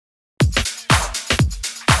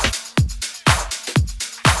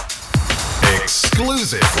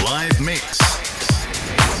exclusive live mix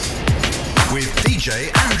with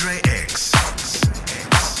DJ Andrey Exx.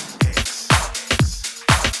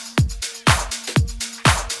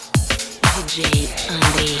 DJ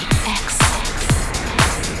Andrey Exx.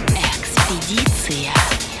 Экспедиция.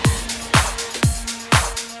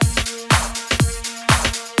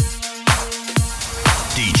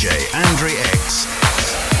 DJ Andrey Exx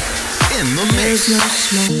in the mix. There's no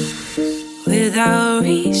smoke without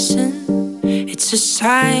reason. It's a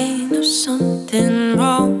sign of something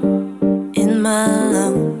wrong in my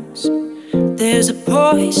lungs. There's a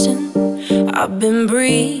poison I've been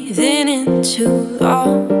breathing in too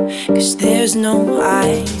long. 'Cause there's no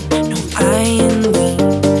I in me.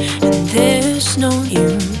 And there's no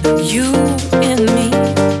you in me.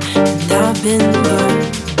 And I've been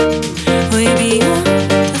burned way beyond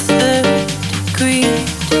the third degree.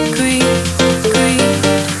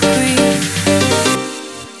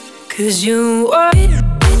 'Cause you are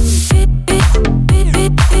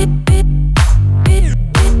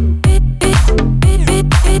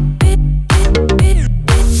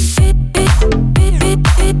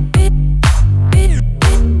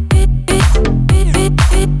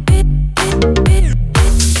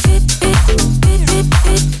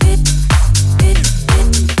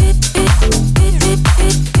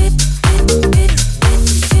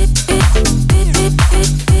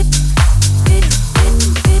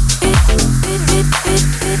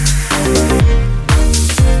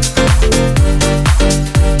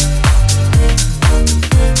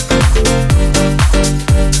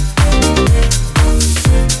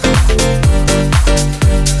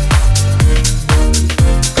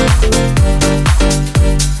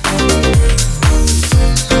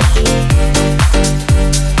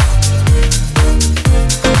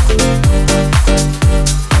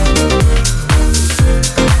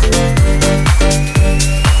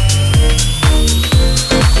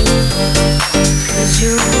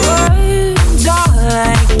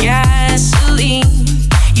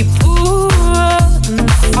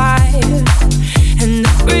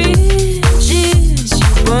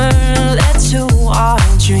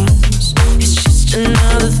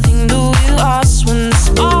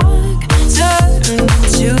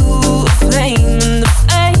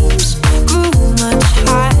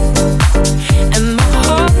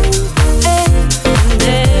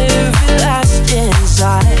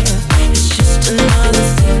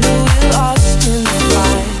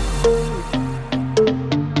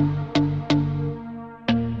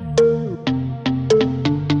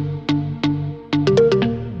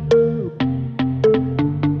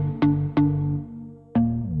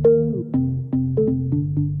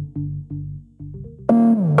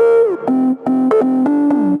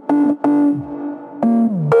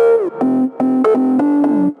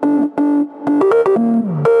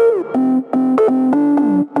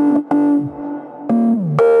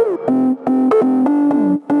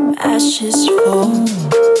ashes fall,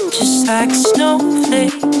 just like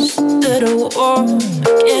snowflakes that are warm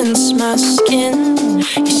against my skin.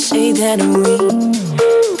 You say that we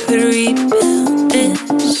could rebuild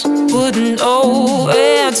this, wouldn't know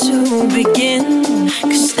where to begin.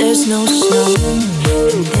 'Cause there's no snow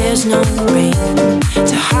and there's no rain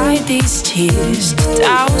to hide these tears, to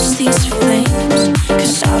douse these flames.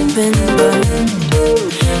 'Cause I've been burned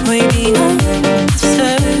way beyond the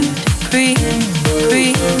third degree.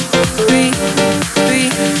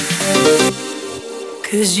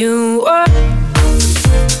 'Cause you are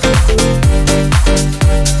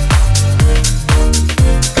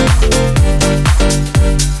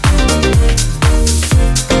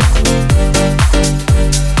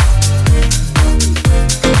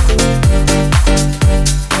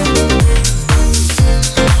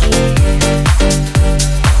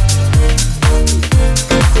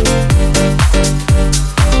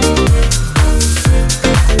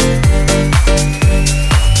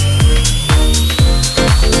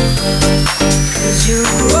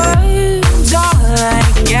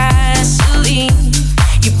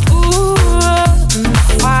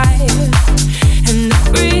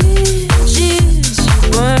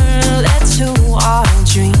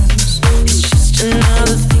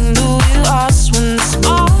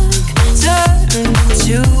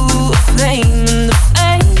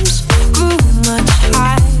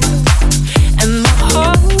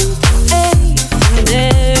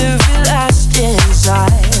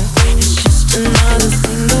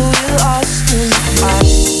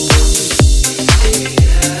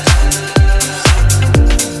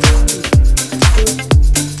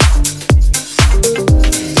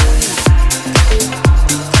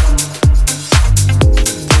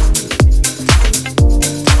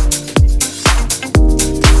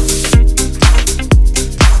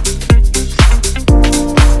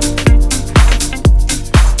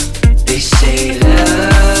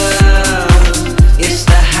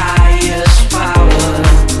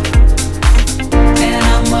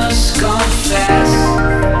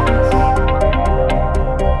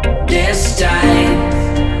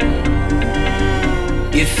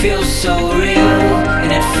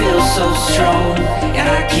and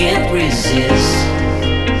I can't resist.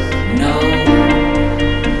 No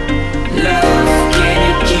love, can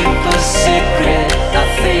you keep a secret? I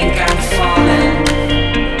think I'm falling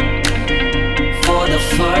for the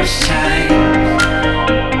first time.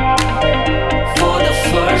 For the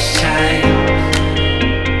first time.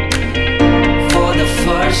 For the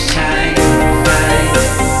first time.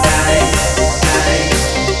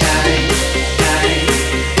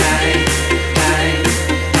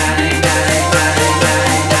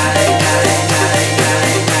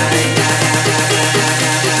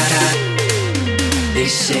 They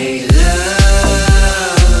say love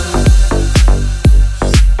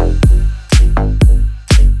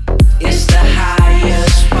is the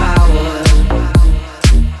highest power.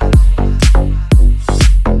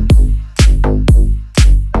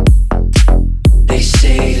 They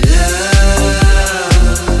say love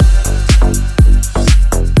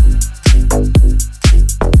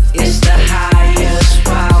is the highest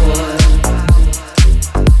power.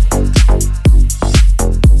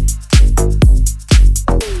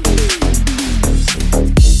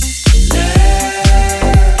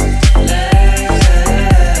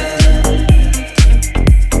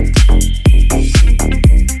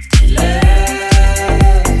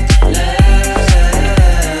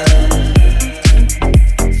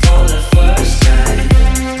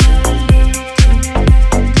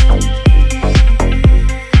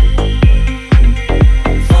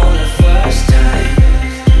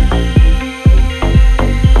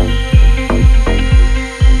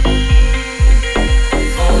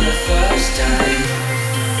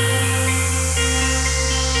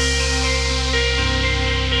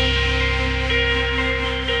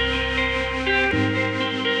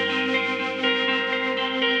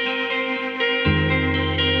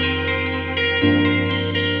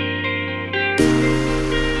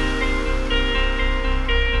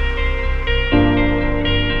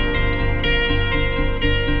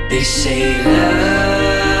 They say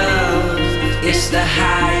love is the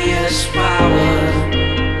highest power,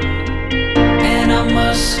 and I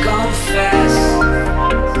must confess,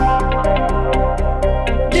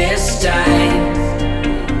 this time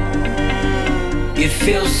it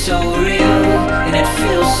feels so real and it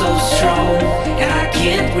feels so strong, and I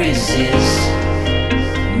can't resist.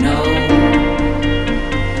 No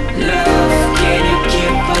love, can you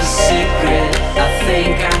keep a secret? I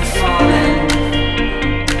think I'm falling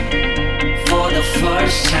for the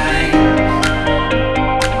first time.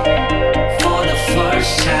 For the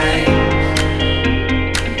first time.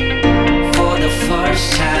 For the first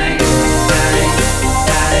time.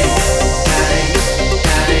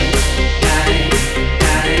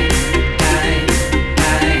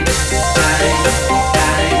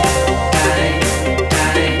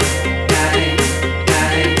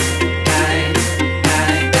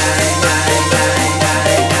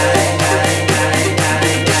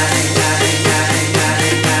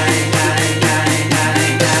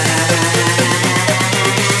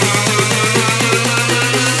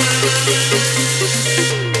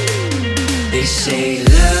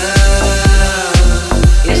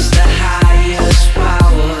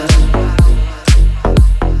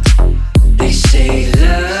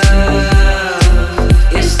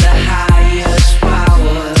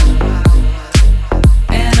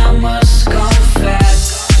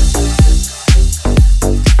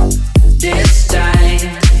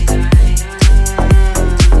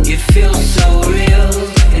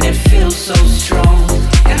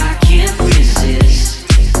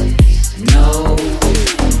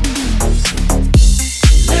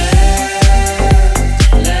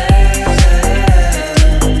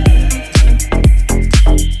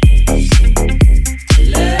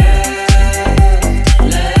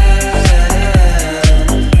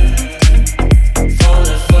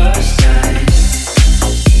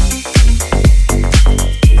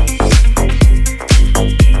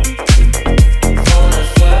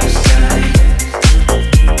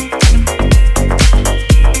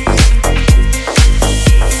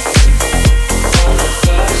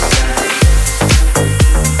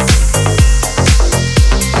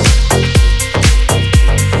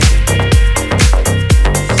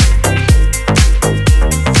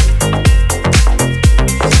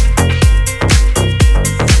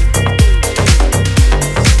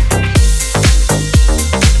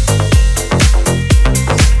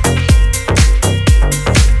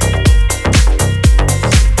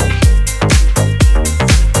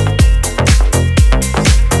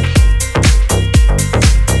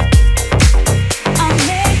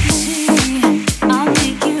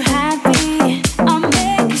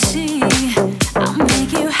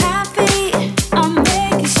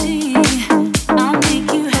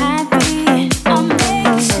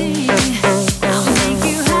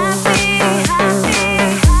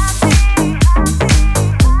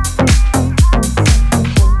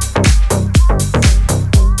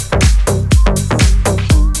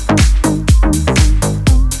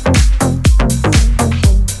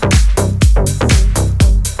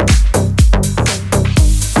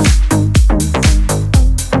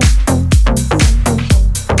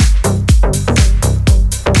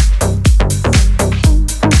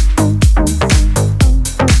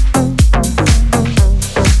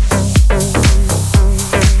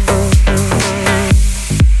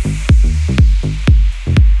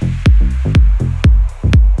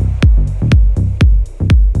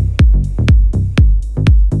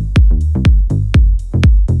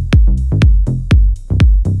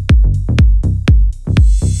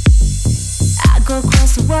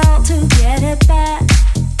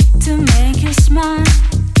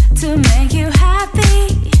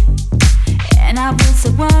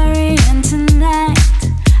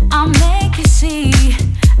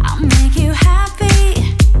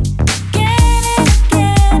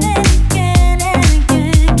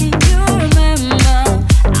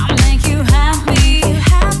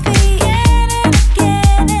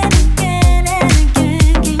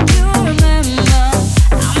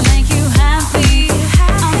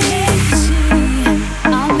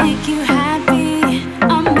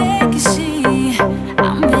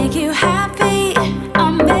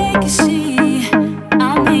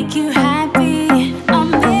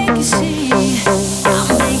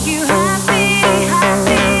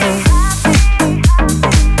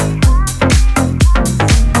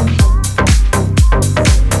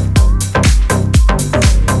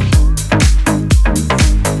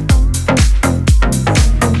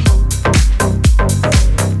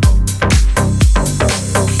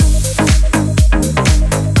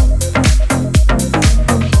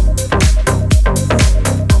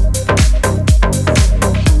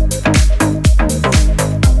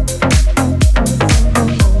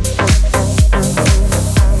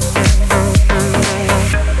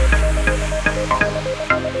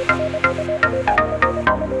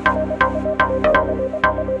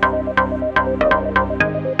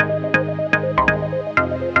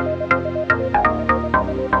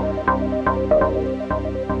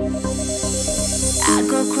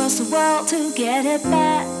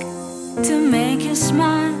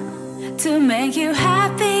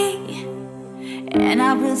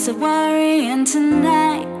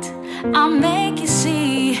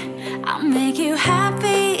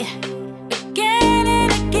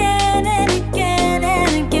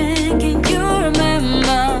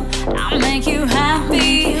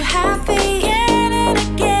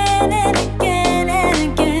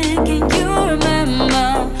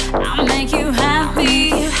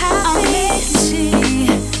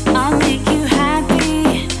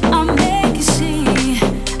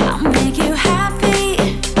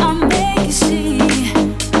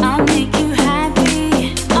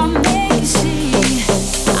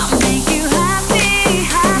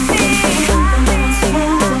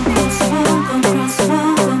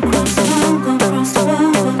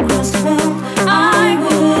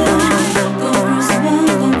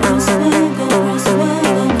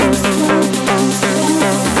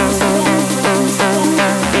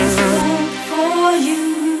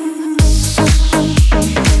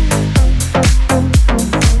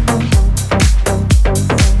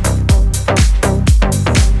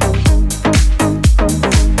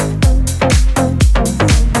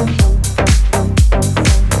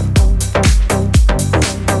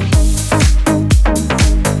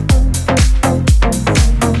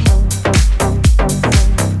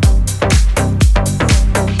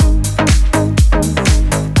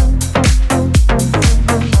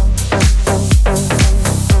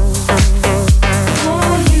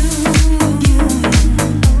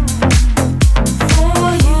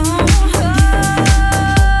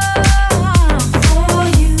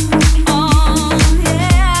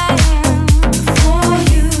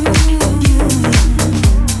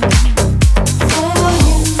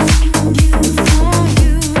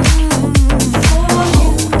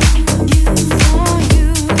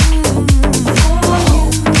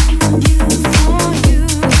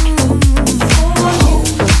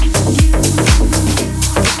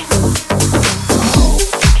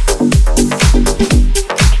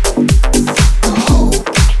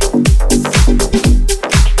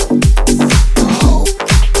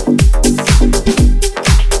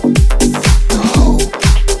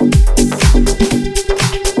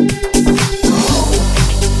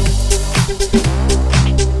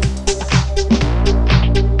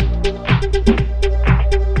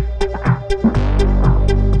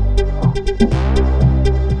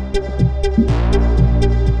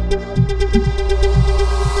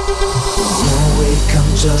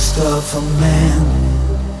 of a man.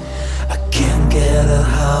 I can't get her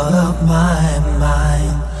out of my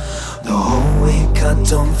mind. The whole week I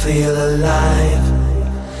don't feel alive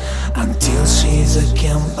until she's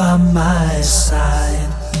again by my side.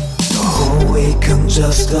 The whole week I'm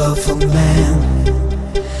just of a man.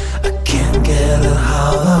 I can't get her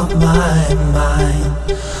out of my mind.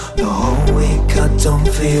 The whole week I don't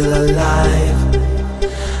feel alive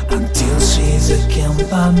until she's again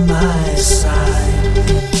by my side.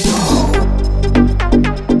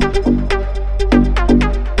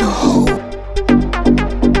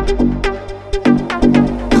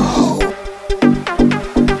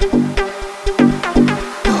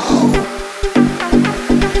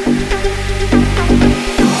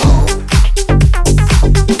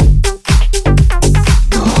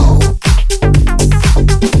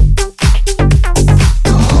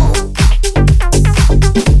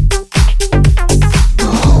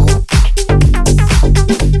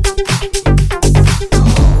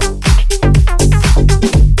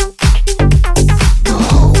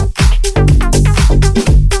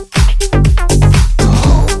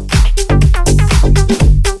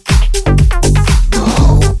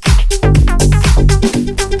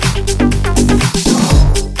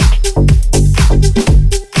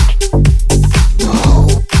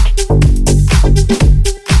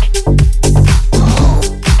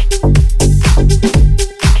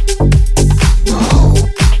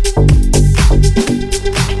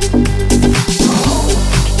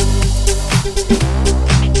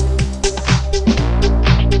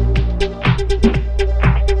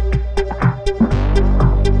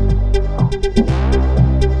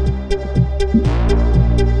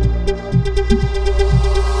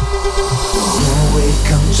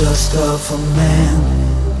 of a man.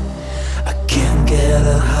 I can't get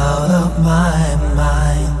her out of my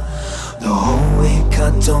mind. The whole week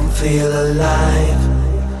I don't feel alive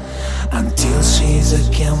until she's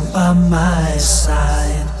again by my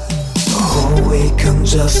side. The whole week I'm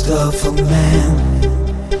just of a man.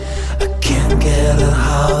 I can't get her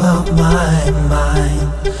out of my mind.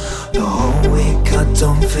 The whole week I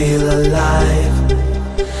don't feel alive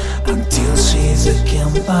until she's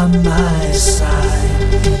again by my side.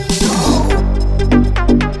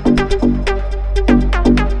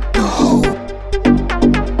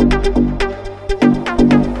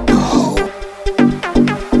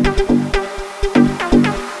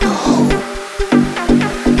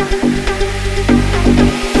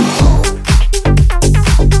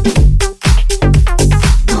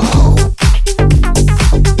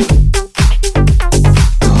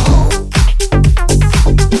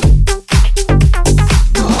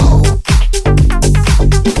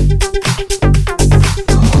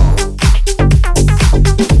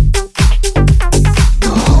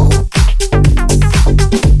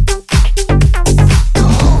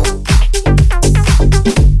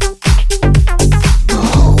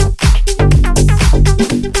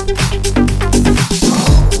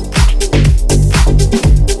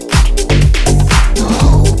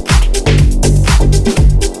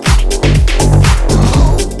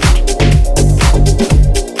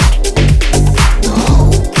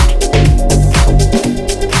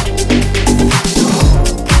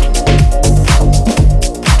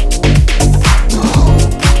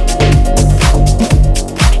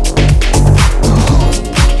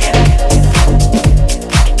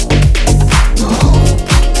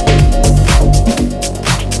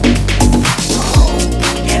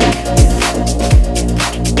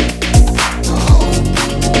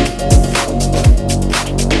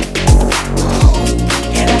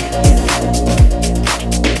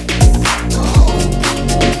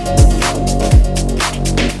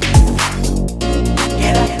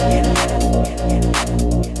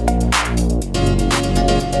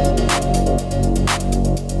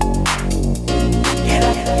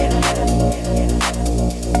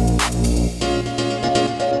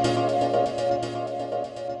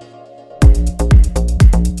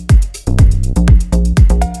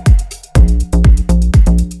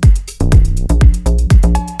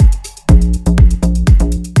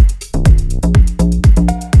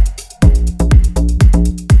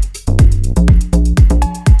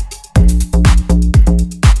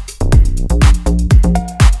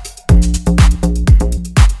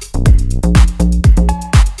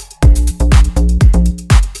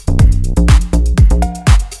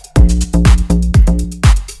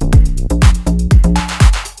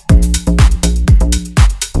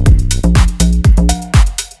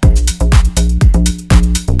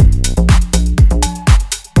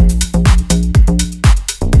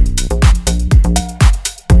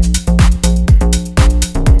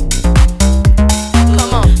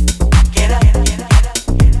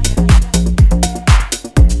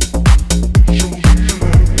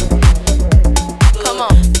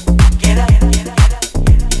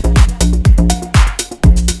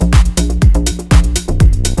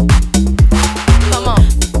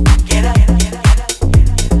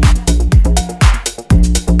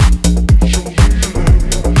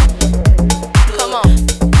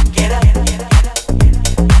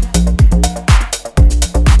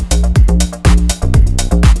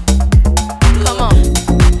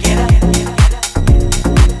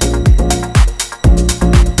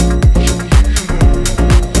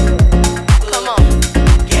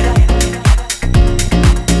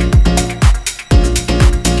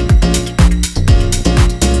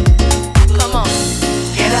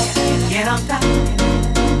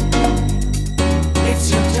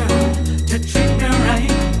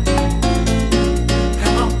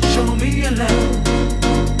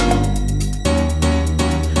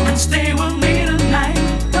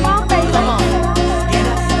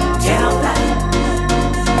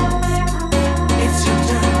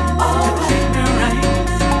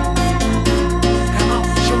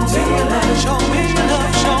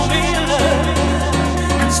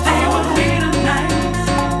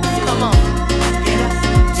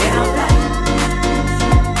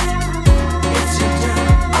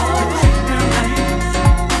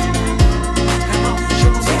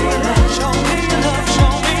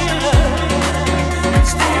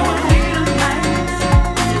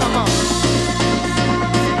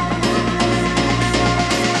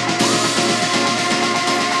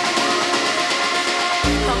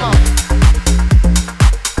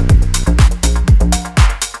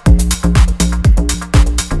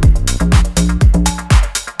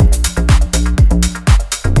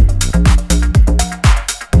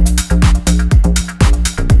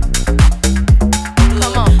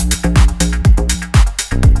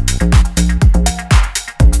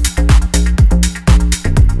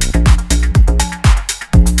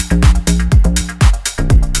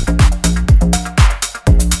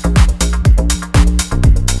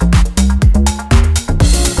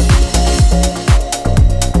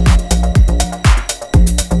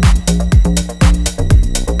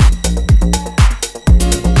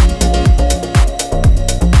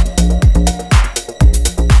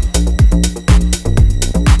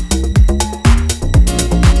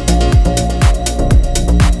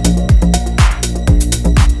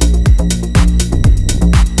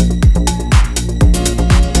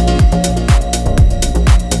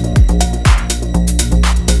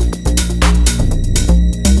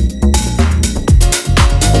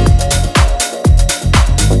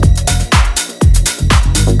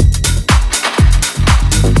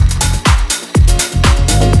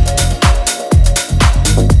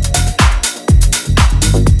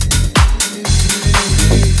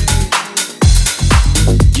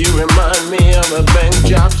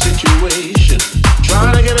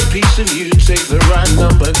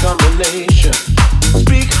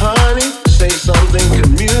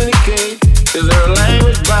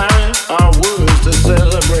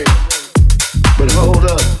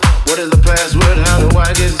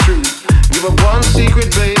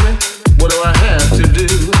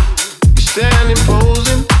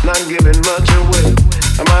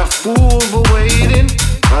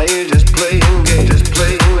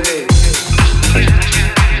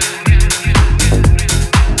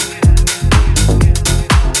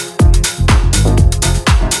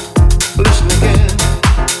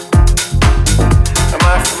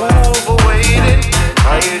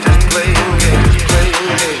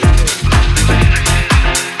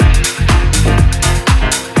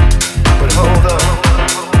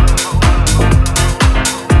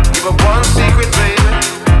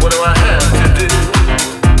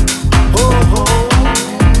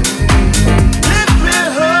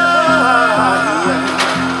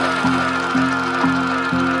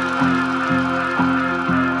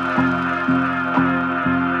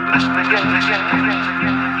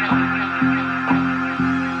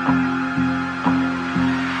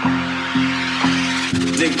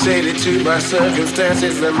 Dictated to by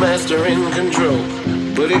circumstances, the master in control,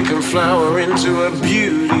 but it can flower into a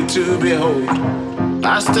beauty to behold.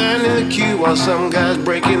 I stand in the queue while some guys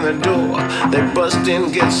break in the door. They bust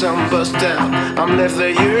in, get some bust out. I'm left there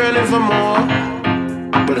yearning for more.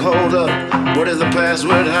 But hold up, what is the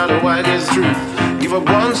password? How do I get through? Give up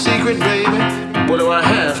one secret, baby. What do I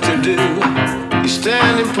have to do? You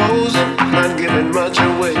standing posing, not giving much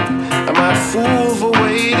away. Am I a fool for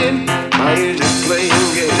waiting? Are you just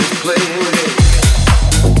playing games, playing games?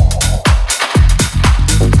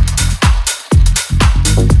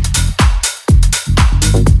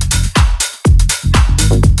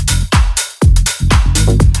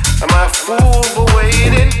 Am I a fool for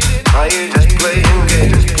waiting? Are you just playing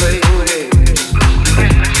games, playing games?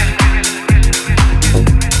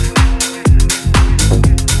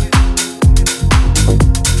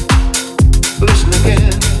 Listen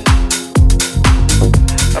again.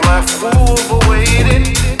 Am I a fool for waiting?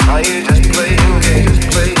 Are you just playing games,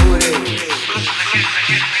 playing games?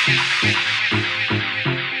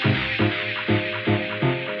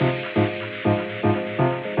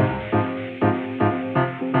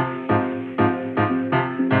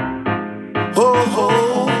 Oh,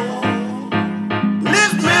 oh,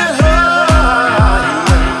 lift me high.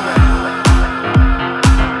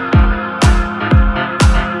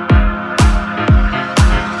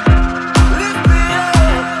 Lift me up,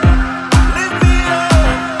 lift me up,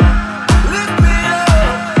 lift me up,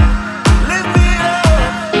 lift me up,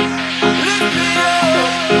 lift me up,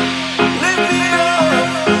 lift me up,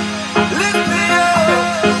 lift me up,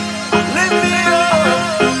 lift me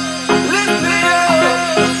up, lift me up.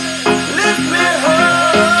 Lift me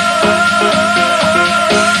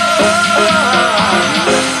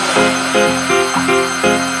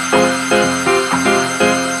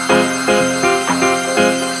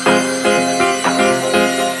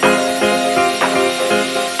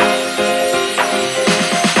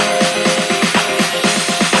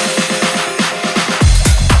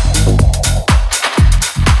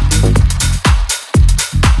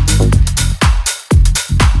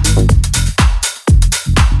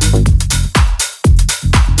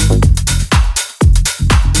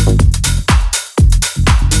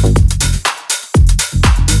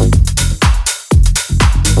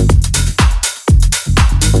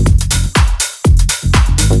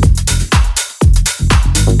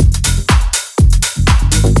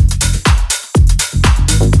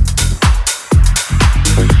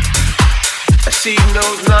seed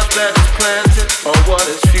knows not that it's planted or what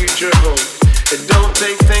its future holds. It don't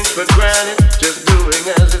take things for granted, just doing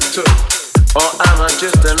as it's told. Or am I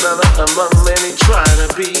just another among many trying to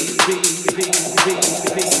be?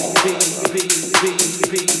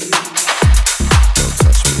 Don't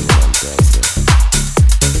touch me when I'm dancing.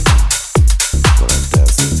 When I'm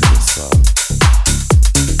dancing to the song.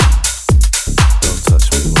 Don't touch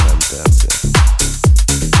me when I'm dancing.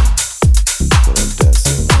 When I'm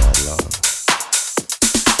dancing all long.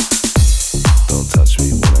 Don't touch me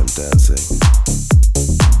when I'm dancing.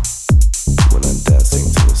 When I'm dancing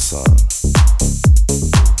to the song.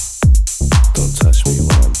 Don't touch me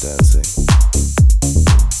when I'm dancing.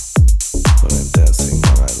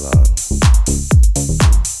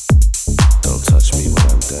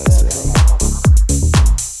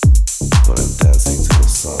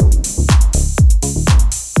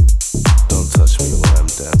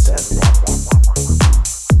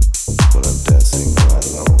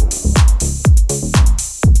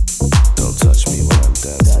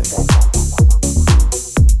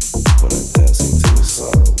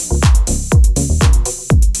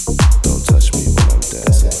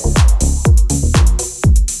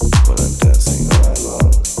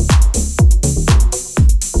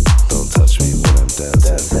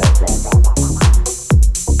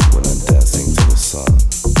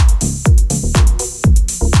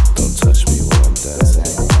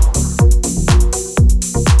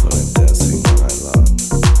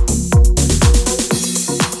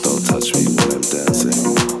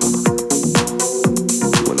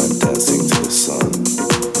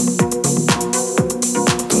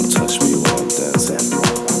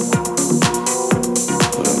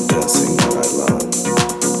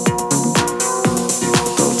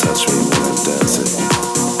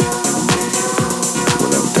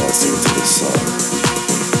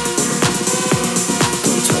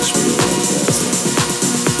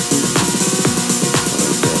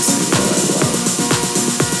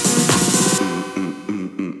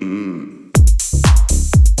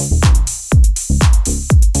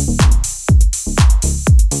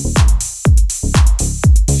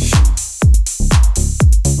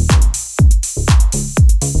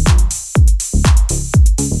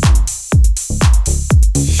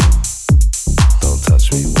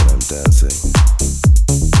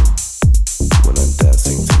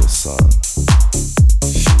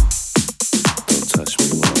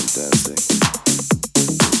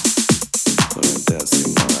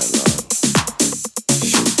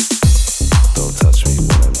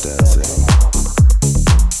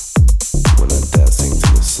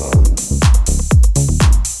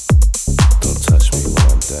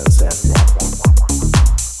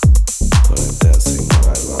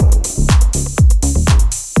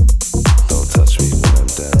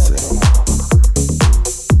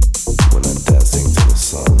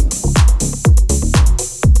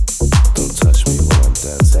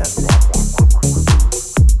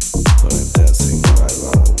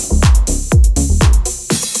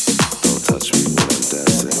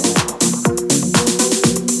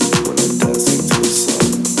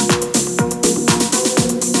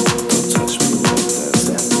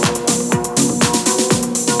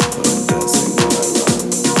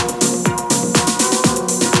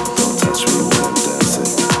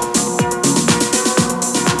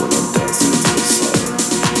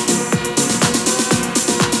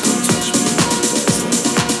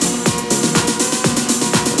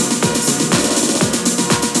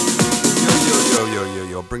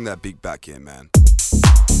 that big back in, man.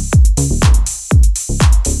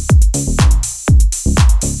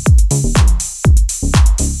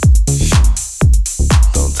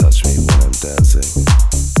 Don't touch me when I'm dancing.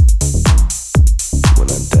 When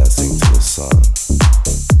I'm dancing to the song.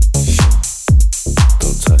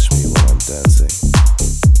 Don't touch me when I'm dancing.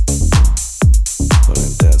 When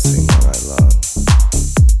I'm dancing all night long.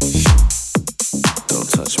 Don't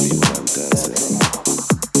touch me when I'm dancing.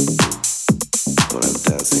 When I'm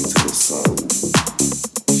dancing to the song.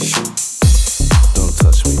 Don't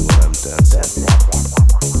touch me when I'm dancing.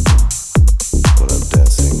 When I'm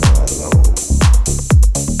dancing all night long.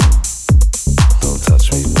 Don't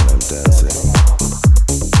touch me when I'm dancing.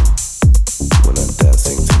 When I'm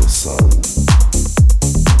dancing to the song.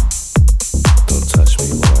 Don't touch me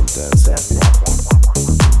when I'm dancing.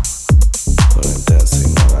 When I'm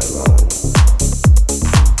dancing all night long.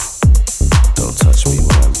 Don't touch me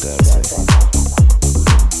when I'm dancing.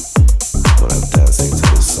 When I'm dancing to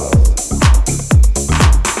the song.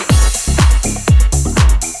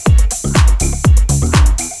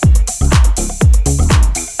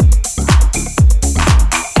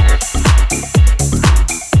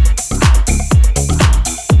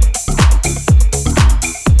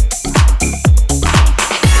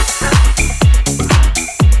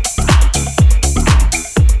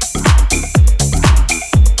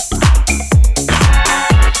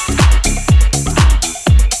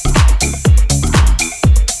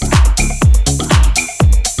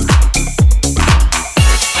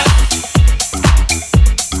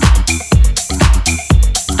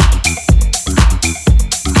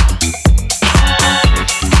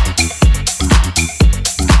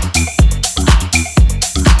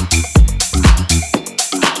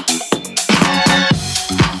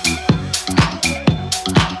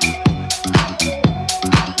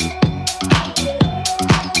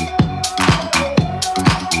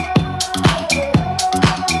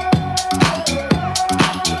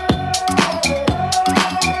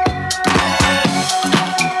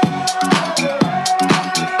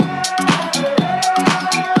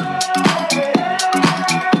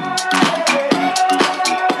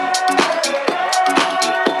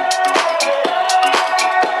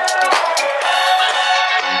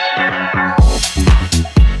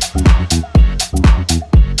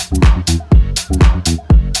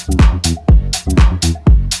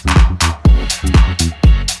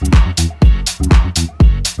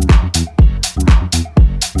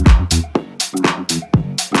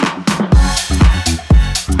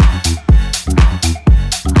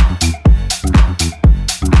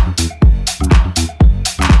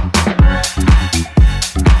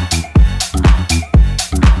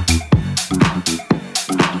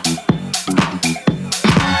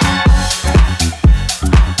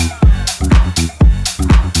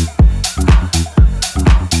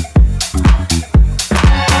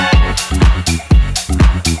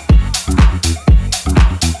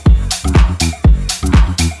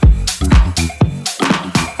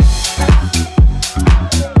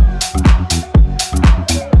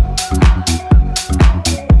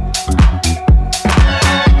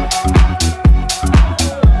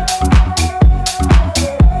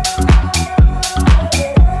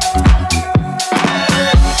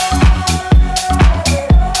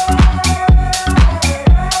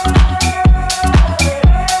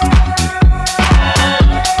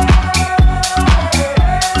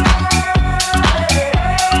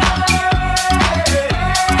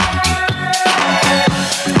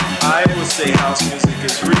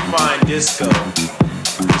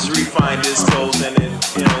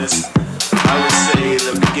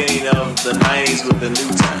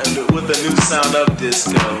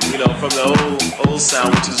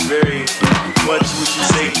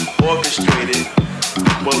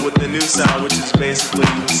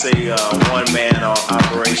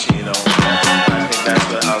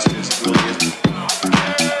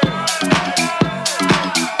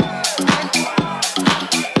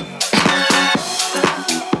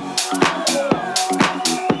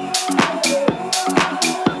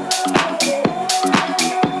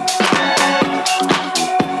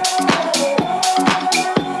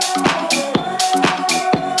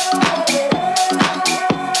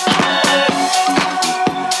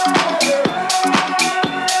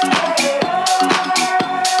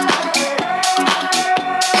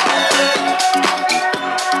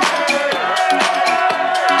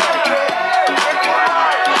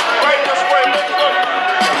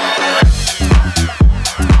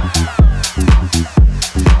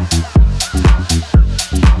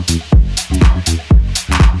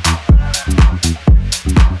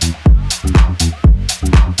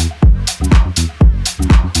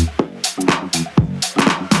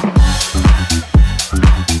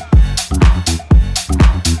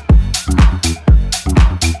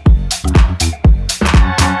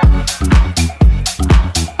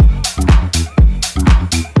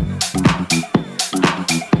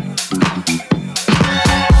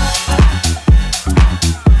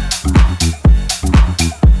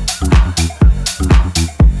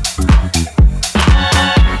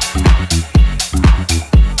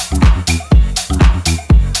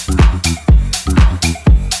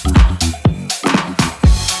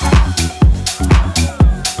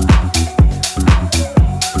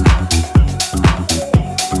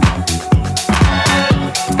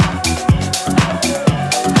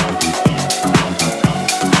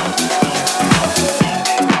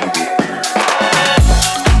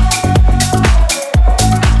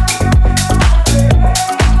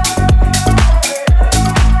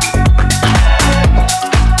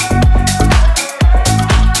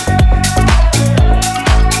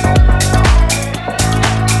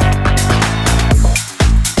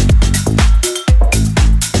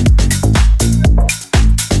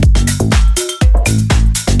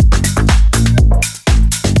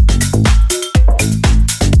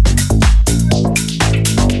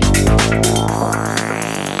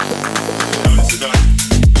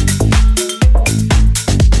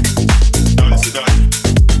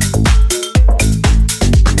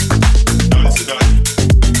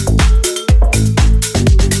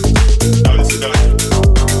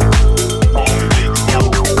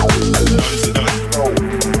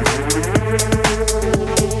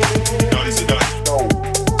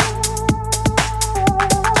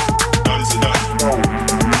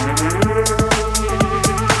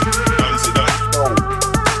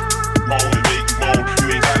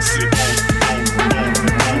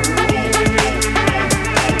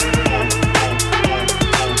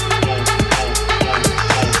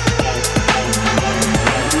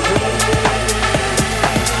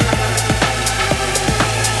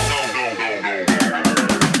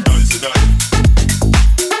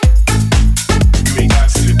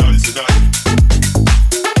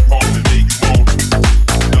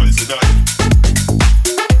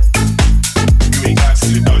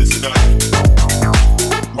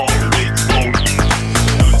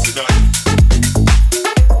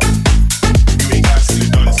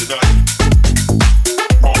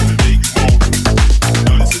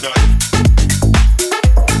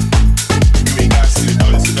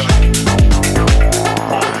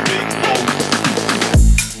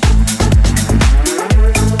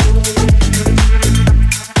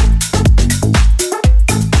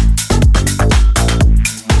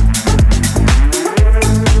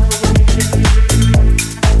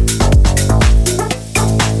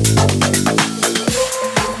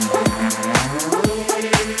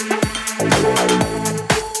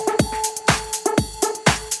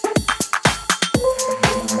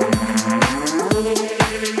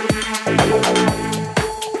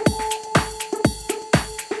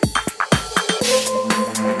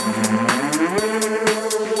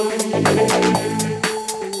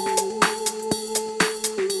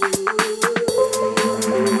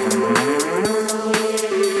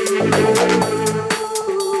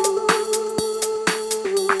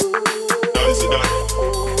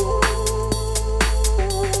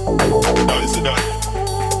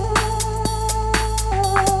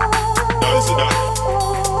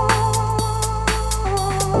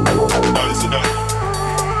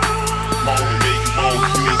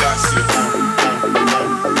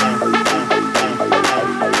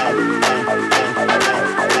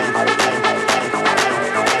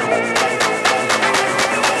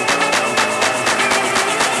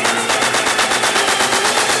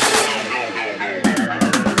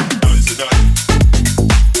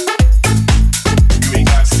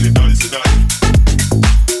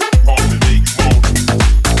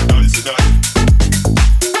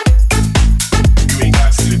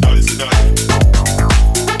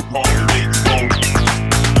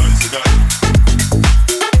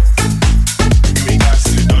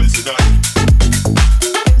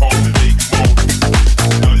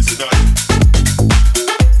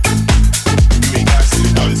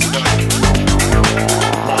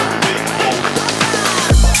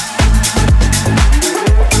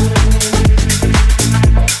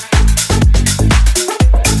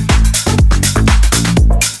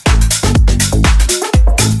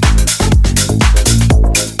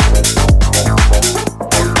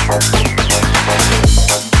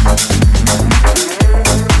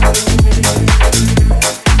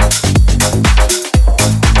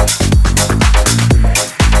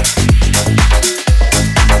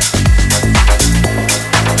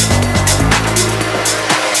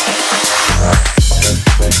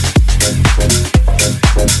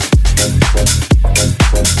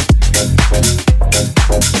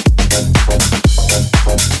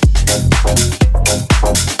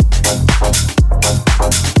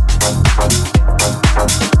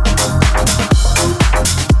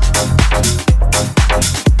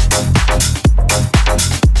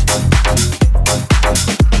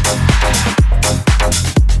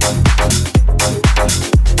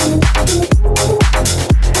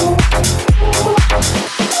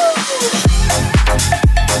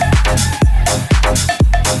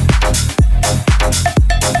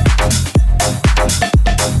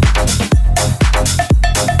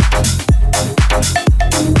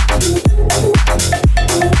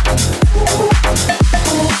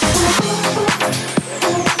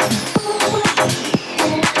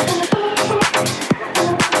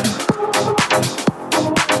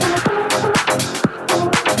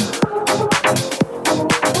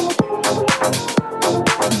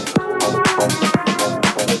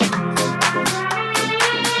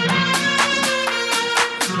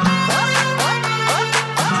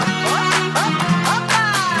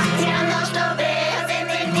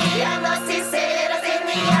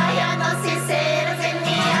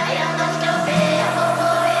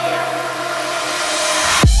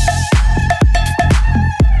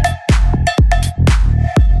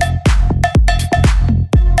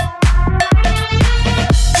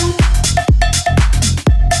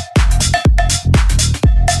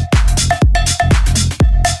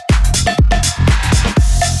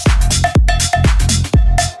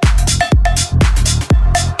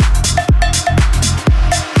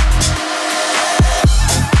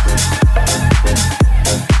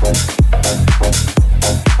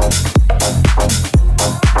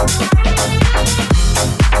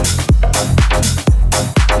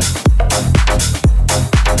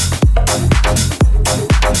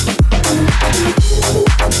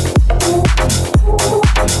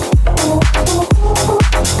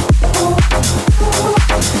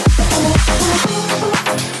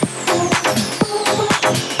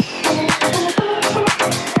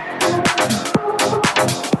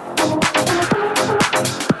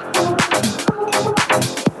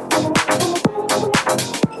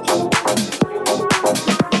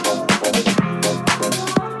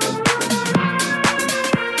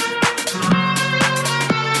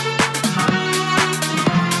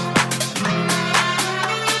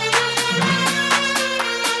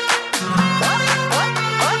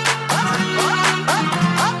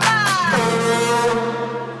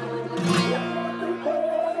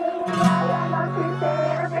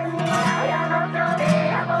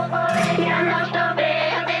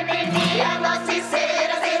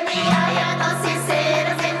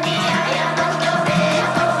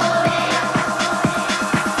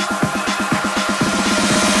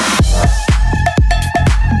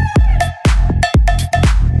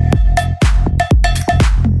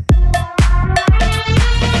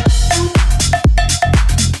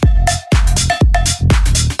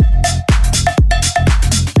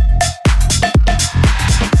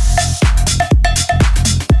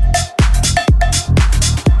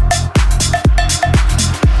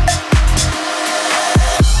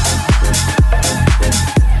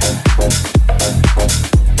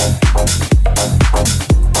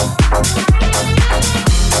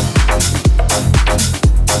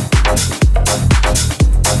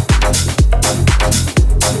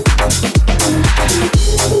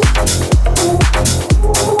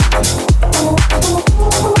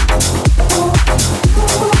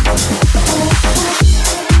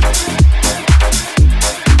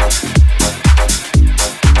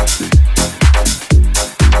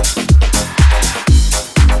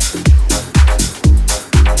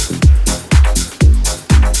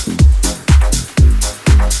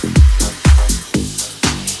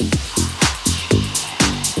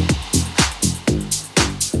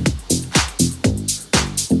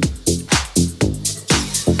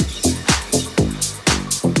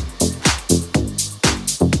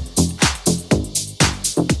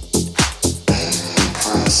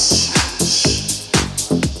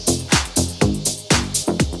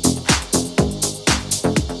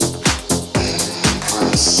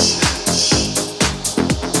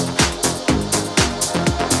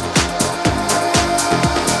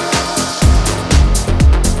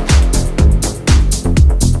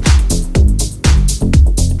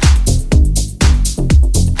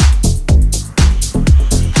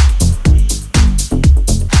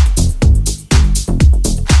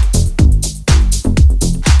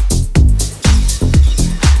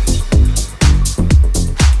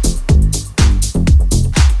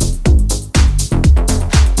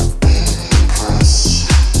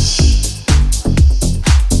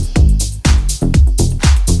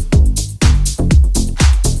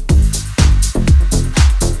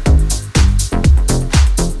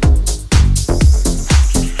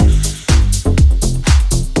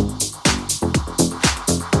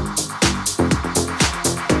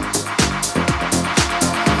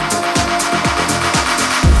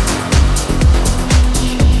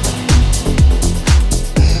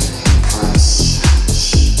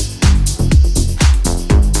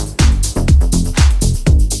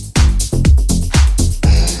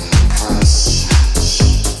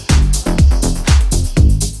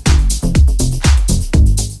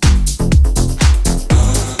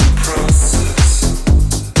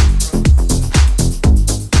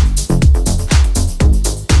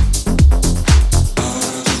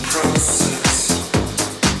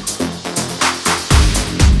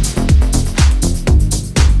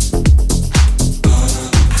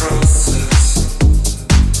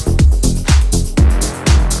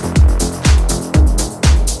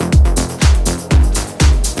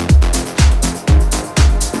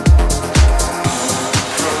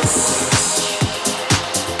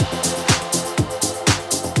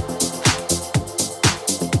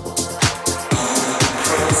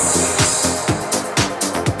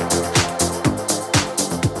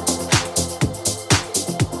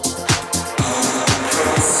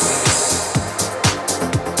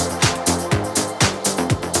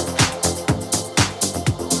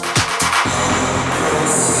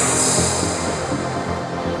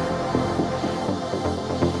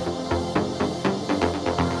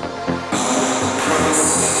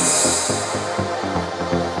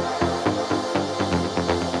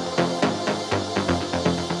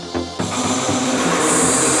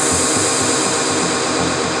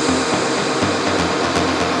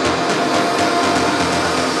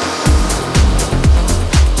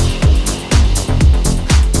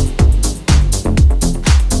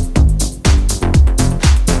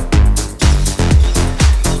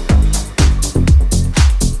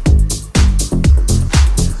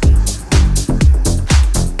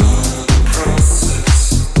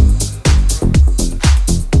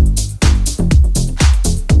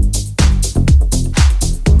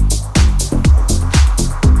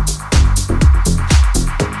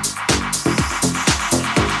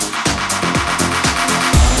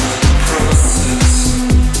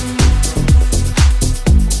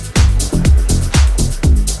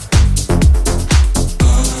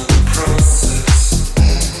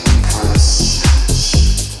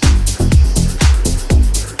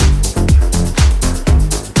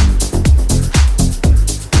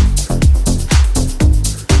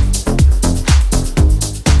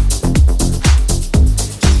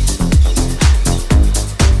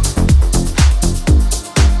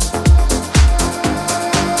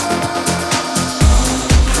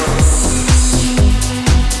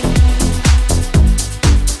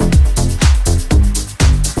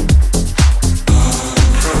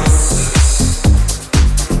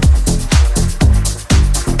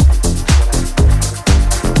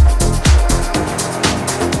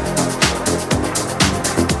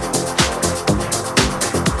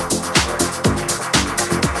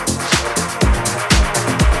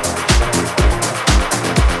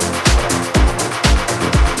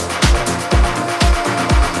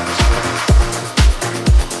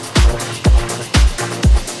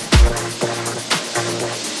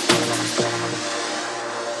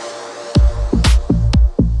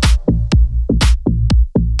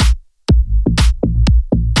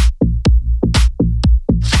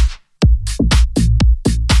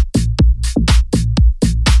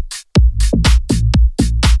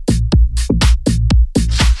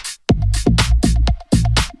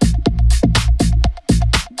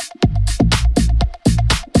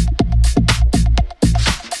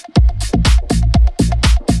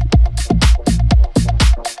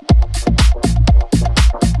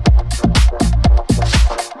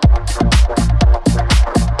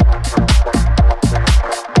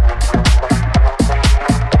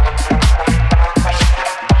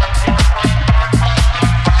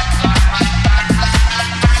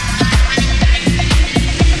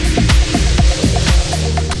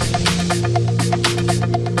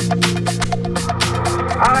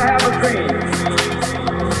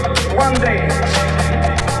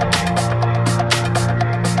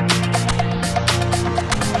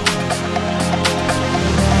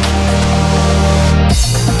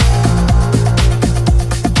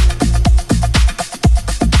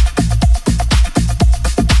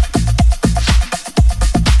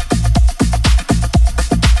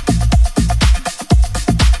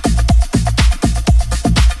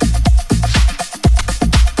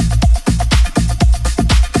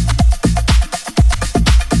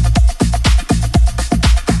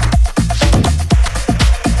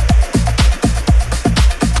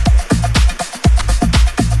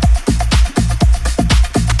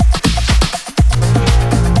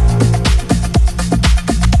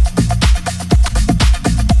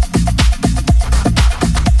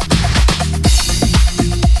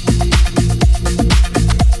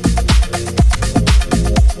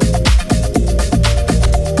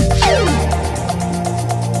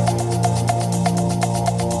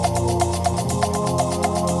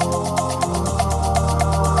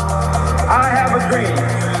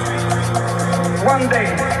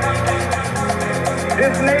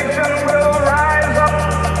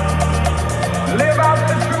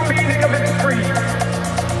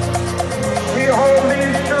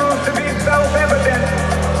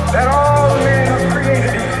 That all